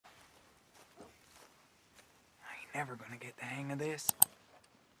ever gonna get the hang of this.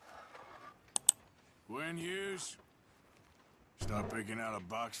 Gwen Hughes, start picking out a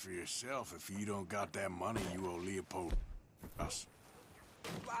box for yourself if you don't got that money you owe Leopold us.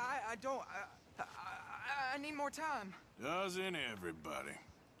 I don't... I need more time. Doesn't everybody?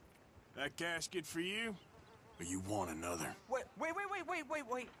 That casket for you? Or you want another? Wait.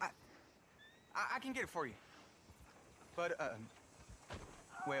 I can get it for you. But,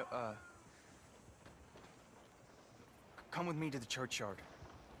 come with me to the churchyard.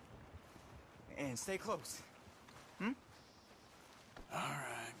 And stay close. Hmm? All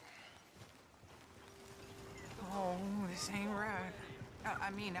right. Oh, this ain't right. I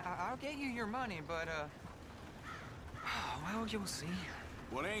mean, I'll get you your money, but, well, you'll see.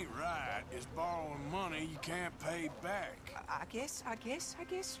 What ain't right is borrowing money you can't pay back. I guess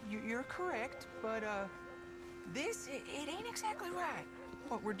you're correct, but, this, it ain't exactly right,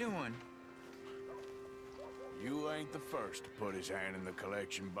 what we're doing. You ain't the first to put his hand in the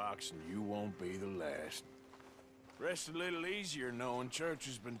collection box, and you won't be the last. Rest a little easier knowing church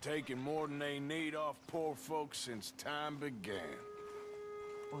has been taking more than they need off poor folks since time began.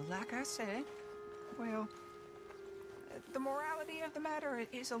 Well, like I said, well, the morality of the matter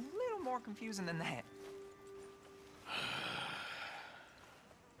is a little more confusing than that.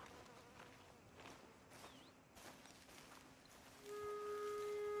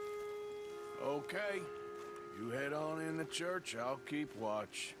 Okay. You head on in the church, I'll keep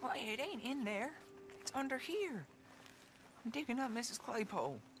watch. Well, it ain't in there. It's under here. I'm digging up Mrs.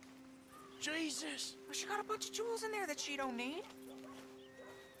 Claypole. Jesus! Well, she got a bunch of jewels in there that she don't need.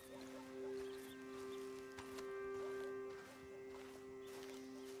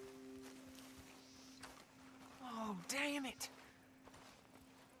 Oh, damn it.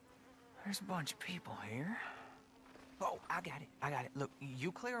 There's a bunch of people here. Oh, I got it. Look,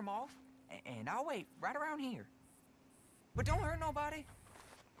 you clear them off, and I'll wait right around here. But don't hurt nobody.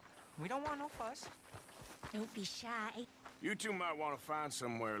 We don't want no fuss. Don't be shy. You two might want to find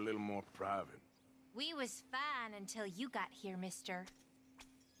somewhere a little more private. We was fine until you got here, mister.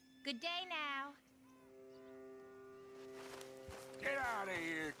 Good day now. Get out of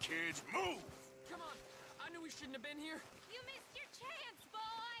here, kids. Move! Come on. I knew we shouldn't have been here. You missed your chance,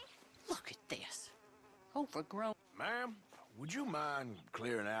 boy. Look at this. Overgrown. Ma'am, would you mind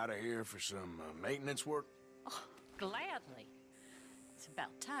clearing out of here for some maintenance work? Oh, gladly. It's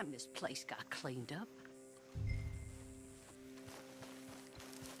about time this place got cleaned up.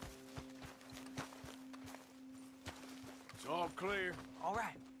 It's all clear. All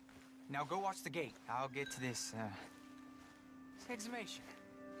right. Now go watch the gate. I'll get to this exhumation.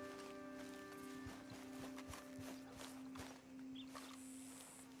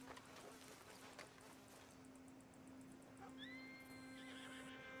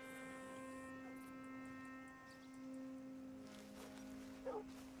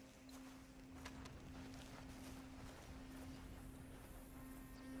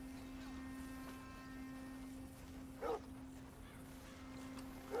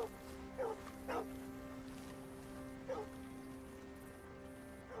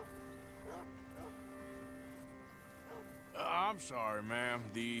 I'm sorry, ma'am.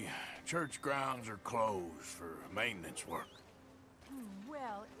 The church grounds are closed for maintenance work.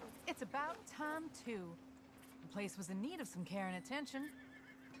 Well, it's about time, too. The place was in need of some care and attention.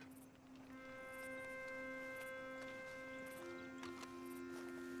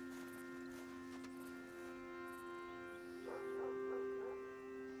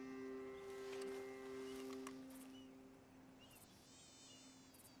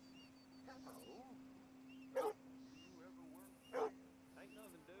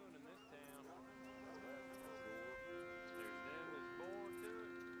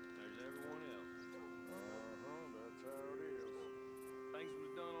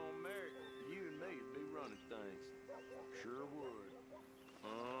 Sure would.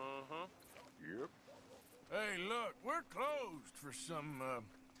 Uh-huh. Yep. Hey, look, we're closed for some,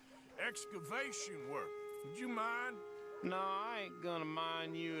 excavation work. Would you mind? No, I ain't gonna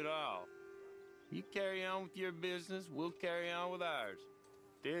mind you at all. You carry on with your business, we'll carry on with ours.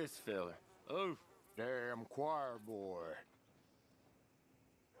 This fella. Oh, Damn choir boy.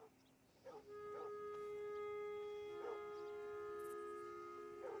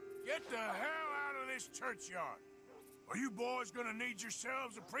 Get the hell out of this churchyard. Are you boys gonna need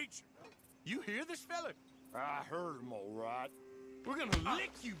yourselves a preacher? you hear this fella? I heard him all right. We're gonna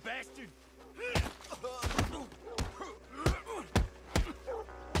lick you, bastard!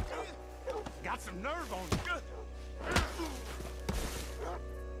 Got some nerve on you.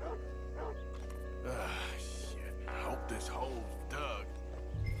 Shit. I hope this hole's dug.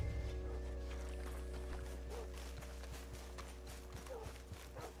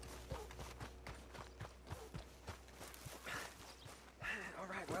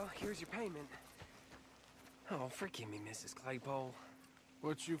 here's your payment. Oh, forgive me, Mrs. Claypole.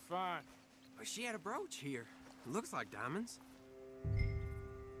 What you find? But she had a brooch here. Looks like diamonds.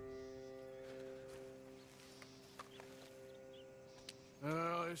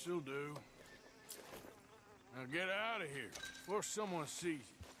 Well, this'll do. Now get out of here before someone sees you.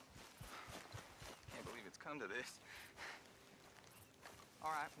 Can't believe it's come to this.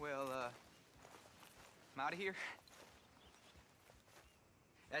 All right, well, I'm out of here.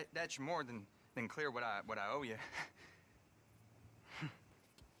 That's more than clear what I owe you.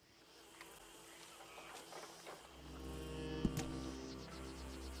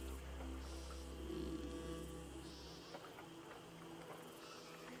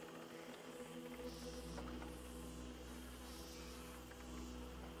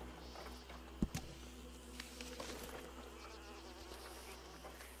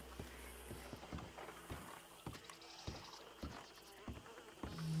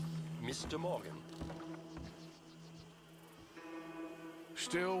 Mr. Morgan.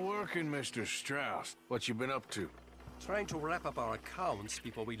 Still working, Mr. Strauss. What you been up to? Trying to wrap up our accounts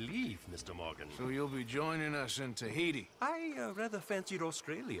before we leave, Mr. Morgan. So you'll be joining us in Tahiti? I rather fancied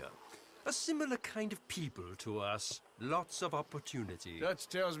Australia. A similar kind of people to us. Lots of opportunity. Dutch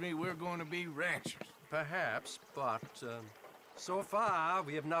tells me we're going to be ranchers. Perhaps, but so far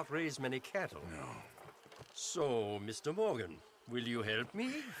we have not raised many cattle. No. So, Mr. Morgan, will you help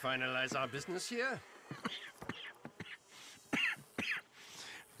me finalize our business here?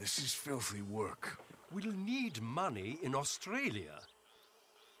 This is filthy work. We'll need money in Australia.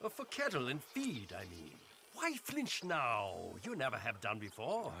 For cattle and feed, I mean. Why flinch now? You never have done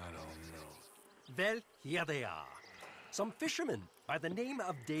before. I don't know. Well, here they are. Some fishermen by the name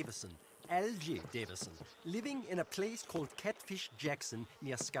of Davison, Algie Davison, living in a place called Catfish Jackson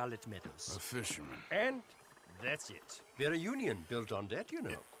near Scarlet Meadows. A fisherman. And that's it. We're a union built on that, you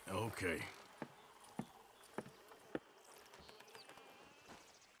know. Okay.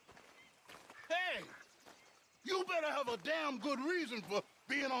 Hey! You better have a damn good reason for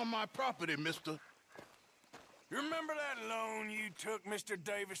being on my property, mister. You remember that loan you took, Mr.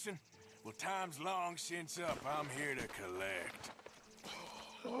 Davison? Well, time's long since up. I'm here to collect.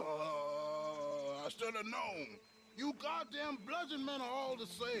 I should have known. You goddamn bludgeon men are all the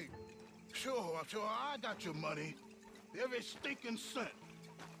same. Sure, I got your money. Every stinking cent.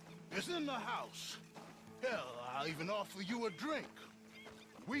 It's in the house. Hell, I'll even offer you a drink.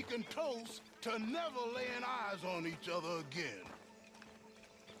 We can toast to never laying eyes on each other again.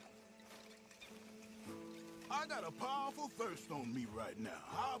 I got a powerful thirst on me right now.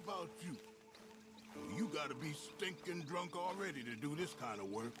 How about you? You gotta be stinking drunk already to do this kind of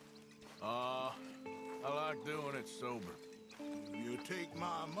work. I like doing it sober. If you take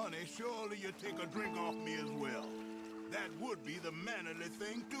my money, surely you take a drink off me as well. That would be the mannerly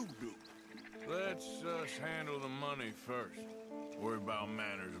thing to do. Let's us handle the money first. Worry about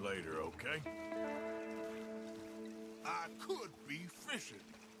manners later, okay? I could be fishing.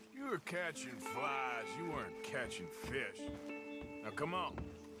 You were catching flies, you weren't catching fish. Now come on.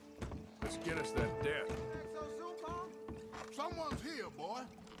 Let's get us that debt. Someone's here, boy.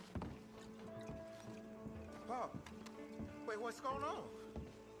 Pop, wait, what's going on?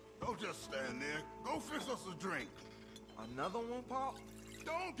 Don't just stand there. Go fix us a drink. Another one, Pop?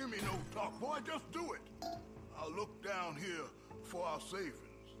 Don't give me no talk, boy. Just do it. I'll look down here for our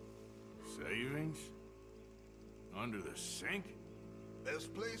savings. Savings? Under the sink?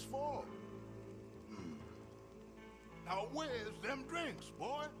 Best place for 'em. Now where's them drinks,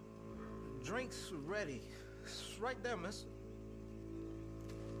 boy? Drinks ready. It's right there, miss.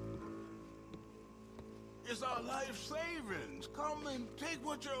 It's our life savings. Come and take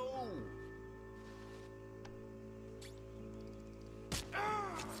what you owe.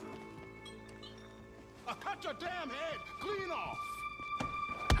 I cut your damn head clean off.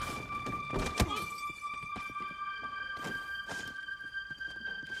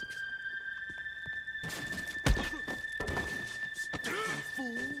 Stinking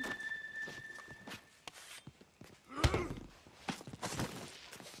fool.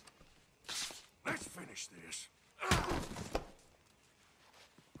 Let's finish this.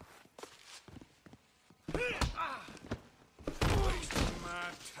 Wasting my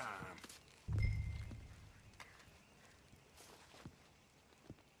time.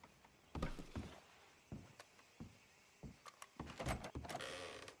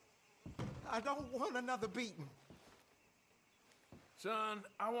 I don't want another beating. Son,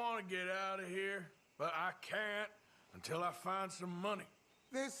 I want to get out of here, but I can't until I find some money.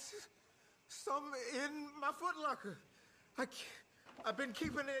 There's some in my footlocker. I've been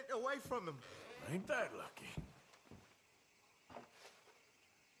keeping it away from him. Ain't that lucky?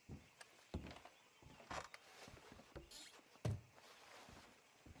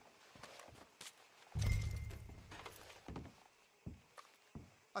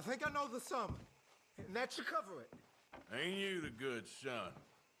 I think I know the sum, and that should cover it. Ain't you the good son?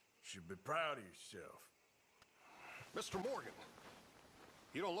 Should be proud of yourself. Mr. Morgan,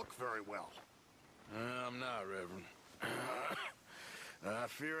 you don't look very well. I'm not, Reverend. I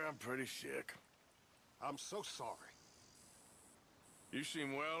fear I'm pretty sick. I'm so sorry. You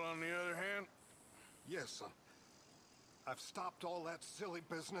seem well, on the other hand? Yes, I've stopped all that silly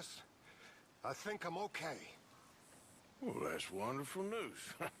business. I think I'm okay. Well, that's wonderful news.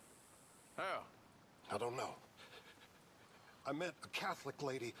 How? I don't know. I met a Catholic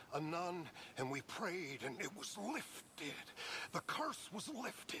lady, a nun, and we prayed, and it was lifted. The curse was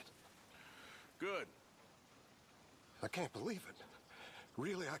lifted. Good. I can't believe it.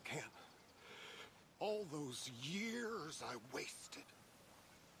 Really, I can't. All those years I wasted.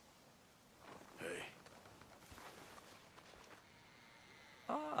 Hey.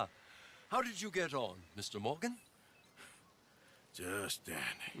 Ah, how did you get on, Mr. Morgan? Just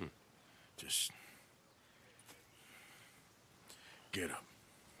dandy. Just... get up.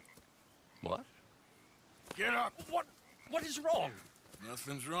 What? Get up! What is wrong?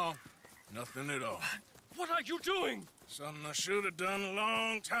 Nothing's wrong. Nothing at all. What are you doing? Something I should have done a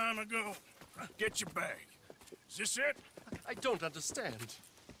long time ago. Get your bag. Is this it? I don't understand.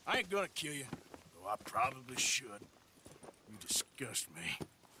 I ain't gonna kill you, though I probably should. You disgust me.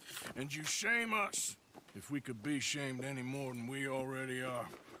 And you shame us. If we could be shamed any more than we already are,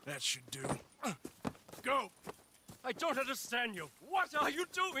 that should do. Go! I don't understand you. What are you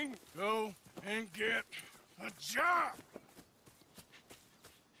doing? Go and get a job!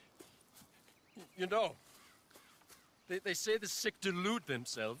 You know, they say the sick delude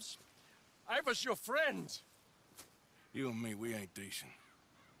themselves. I was your friend. You and me, we ain't decent.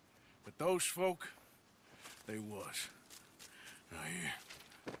 But those folk, they was. Now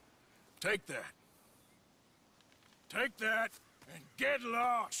here, take that. Take that and get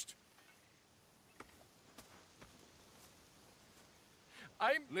lost!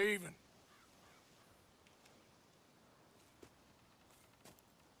 I'm leaving.